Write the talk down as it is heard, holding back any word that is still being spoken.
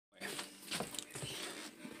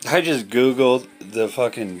I just googled the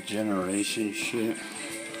fucking generation shit.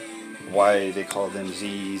 Why they call them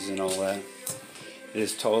Z's and all that. It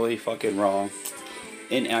is totally fucking wrong.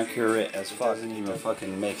 Inaccurate as fuck. Doesn't even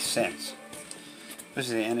fucking make sense.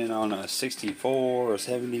 Especially ending on a 64 or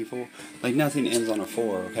 74. Like nothing ends on a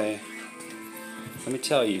 4, okay? Let me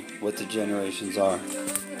tell you what the generations are.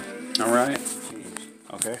 Alright?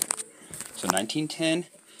 Okay? So 1910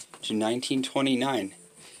 to 1929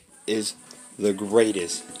 is the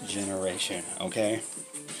greatest generation, okay?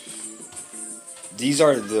 These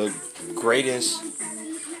are the greatest.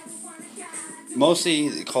 Mostly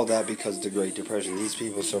they call that because of the Great Depression. These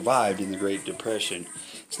people survived in the Great Depression.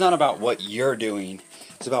 It's not about what you're doing.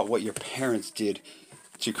 It's about what your parents did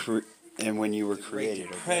and when you were created.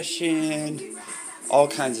 Depression, all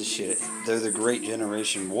kinds of shit. They're the Great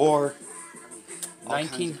Generation War.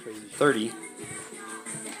 1930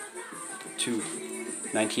 to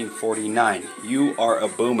 1949. You are a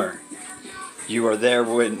boomer. You are there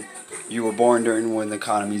when you were born during when the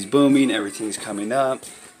economy's booming, everything's coming up,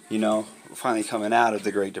 you know, we're finally coming out of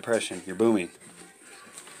the Great Depression. You're booming.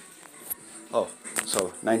 Oh,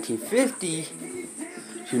 so 1950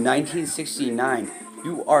 to 1969,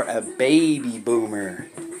 you are a baby boomer.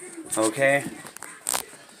 Okay?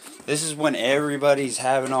 This is when everybody's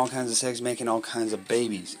having all kinds of sex, making all kinds of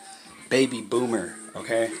babies. Baby boomer,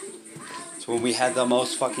 okay? It's when we had the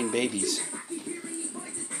most fucking babies.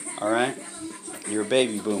 Alright? You're a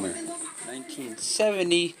baby boomer.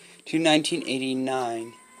 1970 to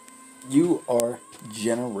 1989, you are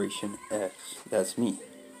Generation X. That's me.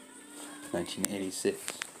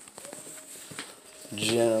 1986.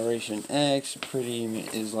 Generation X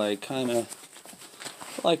is like kind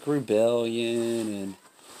of like rebellion, and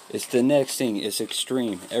it's the next thing. It's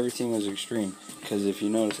extreme. Everything was extreme. Because if you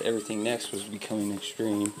notice, everything next was becoming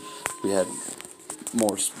extreme. We had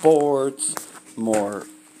more sports, more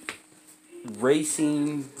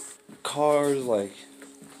racing cars, like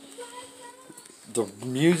the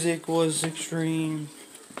music was extreme.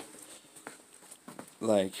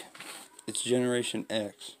 Like, it's Generation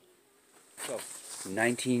X. So,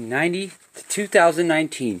 1990 to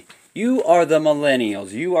 2019. You are the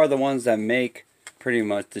millennials. You are the ones that make pretty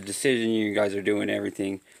much the decision. You guys are doing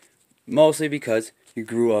everything. Mostly because you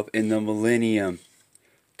grew up in the millennium.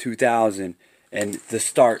 2000. And the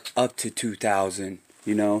start up to 2000.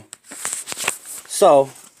 You know? So,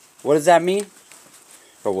 what does that mean?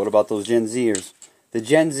 Or what about those Gen Zers? The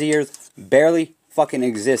Gen Zers barely fucking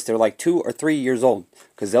exist. They're like 2 or 3 years old.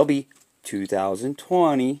 Because they'll be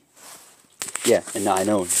 2020. Yeah, and I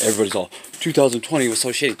know everybody's all, 2020 was so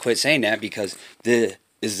shitty. Quit saying that because this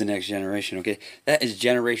is the next generation, okay? That is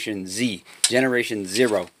Generation Z. Generation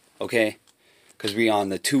Zero, okay? Because we on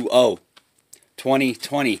the 2-0.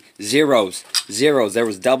 2020. Zeros. Zeros. There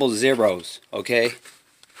was double zeros, okay?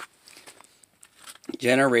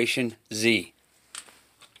 Generation Z.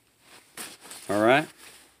 Alright?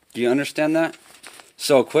 Do you understand that?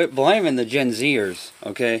 So quit blaming the Gen Zers,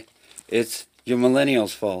 okay? It's your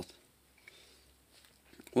millennials' fault.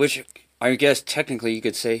 Which, I guess, technically you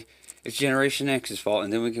could say it's Generation X's fault,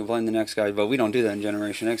 and then we can blame the next guy. But we don't do that in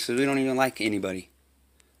Generation X, because we don't even like anybody.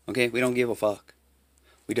 Okay? We don't give a fuck.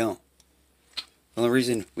 We don't. The only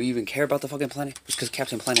reason we even care about the fucking planet is because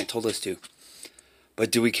Captain Planet told us to.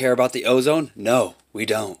 But do we care about the ozone? No, we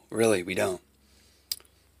don't. Really, we don't.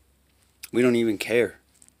 We don't even care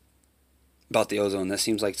about the ozone. That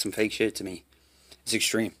seems like some fake shit to me. It's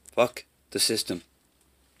extreme. Fuck the system.